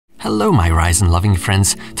Hello my Ryzen loving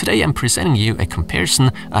friends, today I'm presenting you a comparison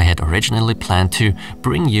I had originally planned to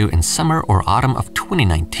bring you in summer or autumn of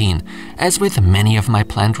 2019. As with many of my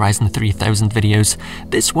planned Ryzen 3000 videos,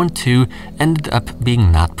 this one too ended up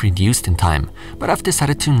being not produced in time, but I've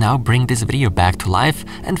decided to now bring this video back to life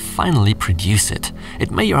and finally produce it. It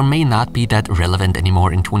may or may not be that relevant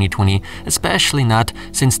anymore in 2020, especially not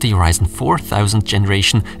since the Ryzen 4000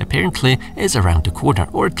 generation apparently is around the corner,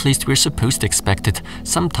 or at least we're supposed to expect it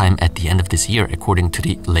sometime at the end of this year according to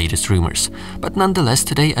the latest rumors. But nonetheless,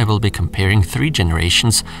 today I will be comparing 3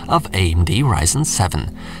 generations of AMD Ryzen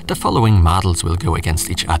 7. The following models will go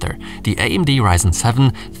against each other: the AMD Ryzen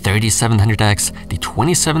 7 3700X, the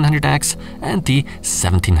 2700X, and the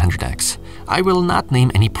 1700X. I will not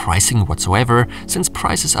name any pricing whatsoever, since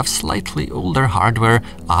prices of slightly older hardware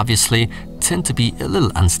obviously tend to be a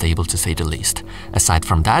little unstable to say the least. Aside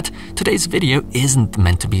from that, today's video isn't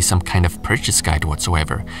meant to be some kind of purchase guide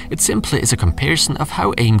whatsoever. It simply is a comparison of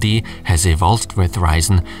how AMD has evolved with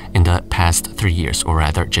Ryzen in the past 3 years, or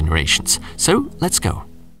rather generations. So let's go.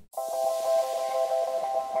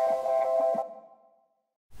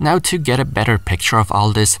 Now, to get a better picture of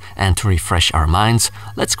all this and to refresh our minds,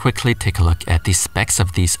 let's quickly take a look at the specs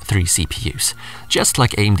of these 3 CPUs. Just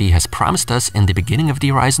like AMD has promised us in the beginning of the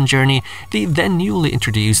Ryzen journey, the then newly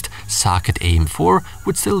introduced socket AM4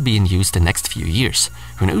 would still be in use the next few years.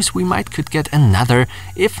 Who knows, we could get another,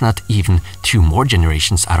 if not even 2 more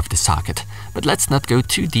generations out of the socket. But let's not go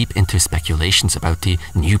too deep into speculations about the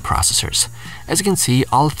new processors. As you can see,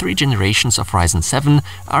 all 3 generations of Ryzen 7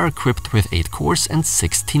 are equipped with 8 cores and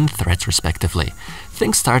 16 threads respectively.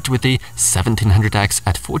 Things start with the 1700X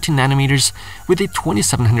at 14 nanometers. With the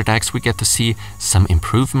 2700X we get to see some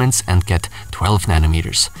improvements and get 12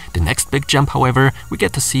 nanometers. The next big jump, however, we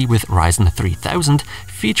get to see with Ryzen 3000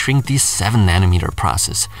 featuring the 7 nanometer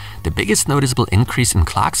process. The biggest noticeable increase in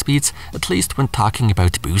clock speeds, at least when talking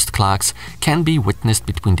about boost clocks, can be witnessed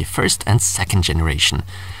between the first and second generation.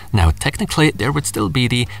 Now technically there would still be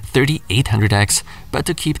the 3800X, but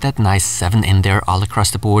to keep that nice 7 in there all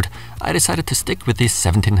across the board, I decided to stick with the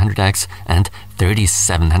 1700X and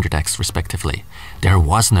 3700X respectively. There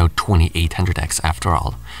was no 2800X after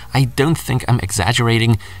all. I don't think I'm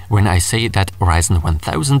exaggerating when I say that Ryzen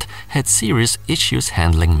 1000 had serious issues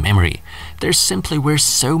handling memory. There simply were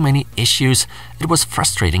so many issues, it was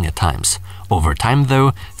frustrating at times. Over time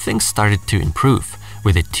though, things started to improve.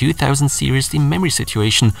 With the 2000 series, the memory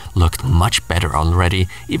situation looked much better already,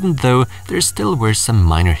 even though there still were some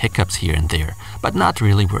minor hiccups here and there, but not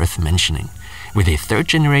really worth mentioning. With the 3rd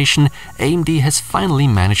generation, AMD has finally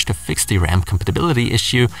managed to fix the RAM compatibility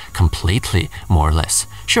issue completely, more or less.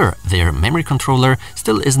 Sure, their memory controller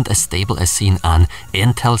still isn't as stable as seen on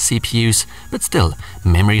Intel CPUs, but still,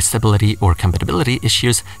 memory stability or compatibility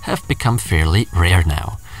issues have become fairly rare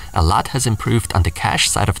now. A lot has improved on the cache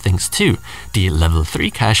side of things too. The level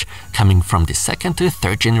 3 cache coming from the 2nd to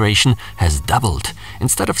 3rd generation has doubled.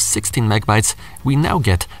 Instead of 16 megabytes, we now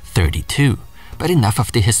get 32. But enough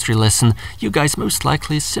of the history lesson, you guys most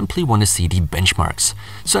likely simply want to see the benchmarks.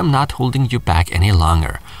 So I'm not holding you back any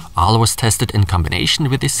longer. All was tested in combination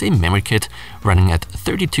with the same memory kit, running at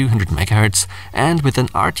 3200 MHz and with an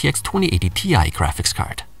RTX 2080 Ti graphics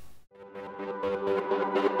card.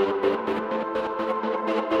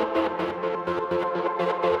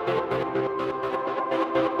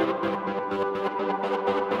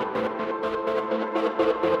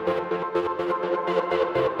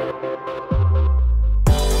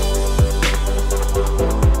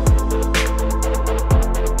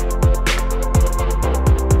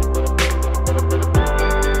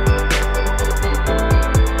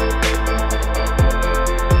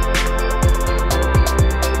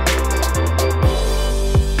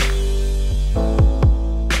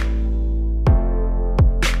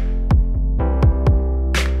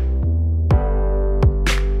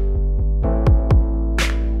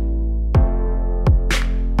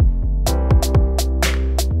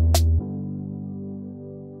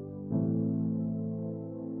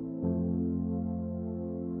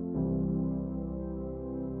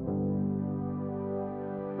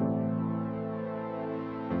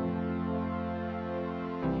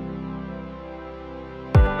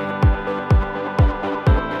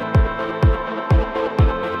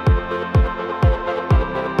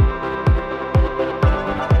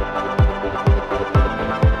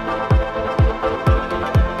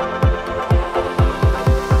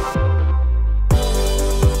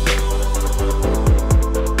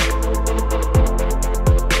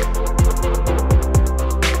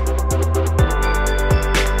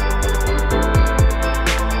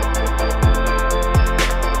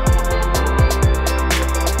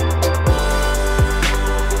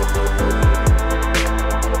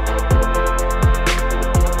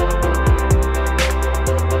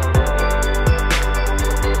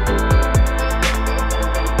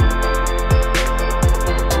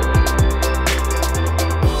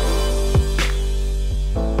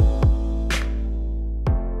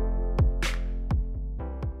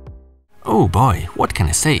 Oh boy, what can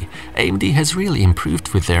I say? AMD has really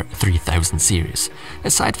improved with their 3000 series.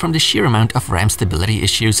 Aside from the sheer amount of RAM stability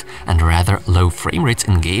issues and rather low frame rates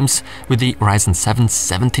in games, with the Ryzen 7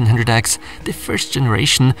 1700X, the first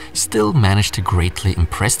generation still managed to greatly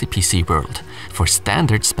impress the PC world. For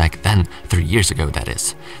standards back then, 3 years ago that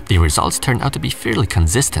is. The results turned out to be fairly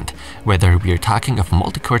consistent, whether we are talking of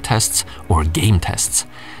multi-core tests or game tests.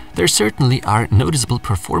 There certainly are noticeable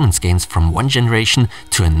performance gains from one generation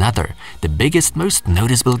to another. The biggest, most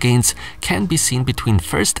noticeable gains can be seen between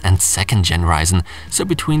first and second gen Ryzen, so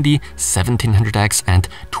between the 1700X and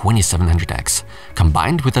 2700X.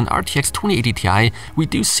 Combined with an RTX 2080 Ti, we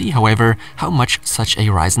do see, however, how much such a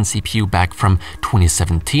Ryzen CPU back from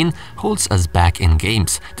 2017 holds us back in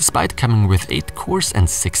games, despite coming with 8 cores and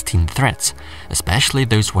 16 threads. Especially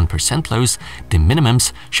those 1% lows, the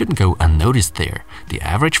minimums shouldn't go unnoticed there. The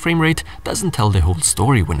average frame rate doesn't tell the whole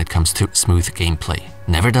story when it comes to smooth gameplay.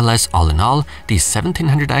 Nevertheless, all in all, the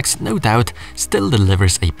 1700X no doubt still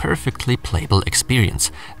delivers a perfectly playable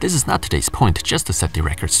experience. This is not today's point, just to set the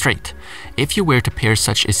record straight. If you were to pair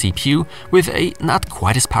such a CPU with a not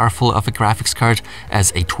quite as powerful of a graphics card as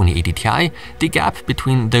a 2080 Ti, the gap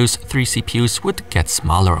between those three CPUs would get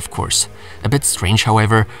smaller, of course. A bit strange,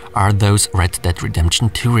 however, are those Red Dead Redemption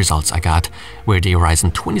 2 results I got, where the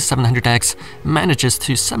Ryzen 2700X manages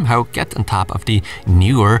to somehow get on top of the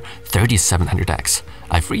newer 3700X.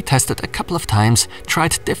 I've retested a couple of times,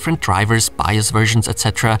 tried different drivers, BIOS versions,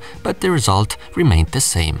 etc., but the result remained the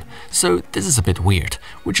same. So this is a bit weird,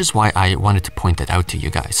 which is why I wanted to point that out to you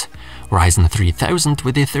guys. Ryzen 3000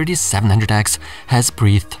 with the 3700X has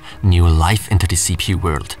breathed new life into the CPU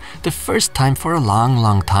world. The first time for a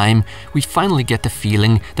long time, we finally get the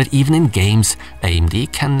feeling that even in games,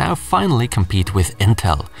 AMD can now finally compete with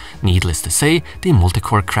Intel. Needless to say, the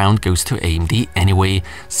multi-core crown goes to AMD anyway,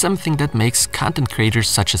 something that makes content creators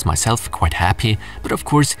such as myself quite happy, but of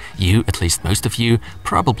course you, at least most of you,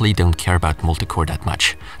 probably don't care about multi-core that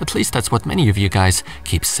much. At least that's what many of you guys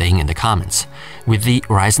keep saying in the comments. With the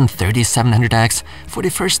Ryzen 3700X, for the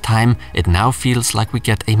first time, it now feels like we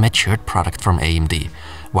get a matured product from AMD.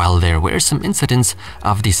 While there were some incidents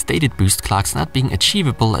of the stated boost clocks not being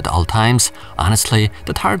achievable at all times, honestly,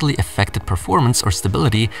 that hardly affected performance or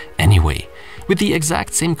stability anyway. With the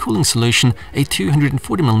exact same cooling solution, a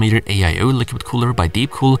 240mm AIO liquid cooler by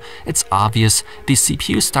Deepcool, it's obvious the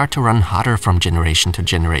CPUs start to run hotter from generation to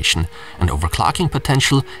generation, and overclocking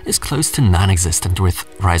potential is close to non-existent with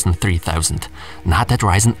Ryzen 3000. Not that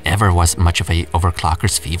Ryzen ever was much of a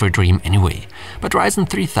overclocker's fever dream anyway, but Ryzen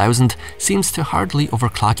 3000 seems to hardly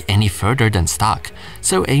overclock any further than stock,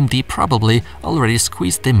 so AMD probably already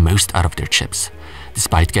squeezed the most out of their chips.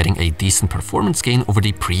 Despite getting a decent performance gain over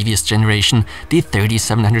the previous generation, the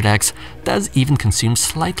 3700X does even consume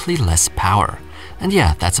slightly less power. And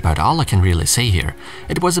yeah, that's about all I can really say here.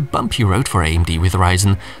 It was a bumpy road for AMD with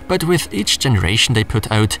Ryzen, but with each generation they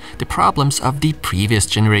put out, the problems of the previous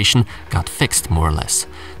generation got fixed more or less.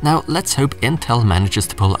 Now let's hope Intel manages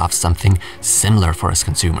to pull off something similar for us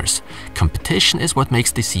consumers. Competition is what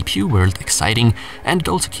makes the CPU world exciting, and it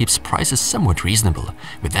also keeps prices somewhat reasonable.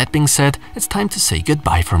 With that being said, it's time to say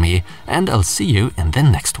goodbye for me, and I'll see you in the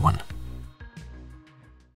next one.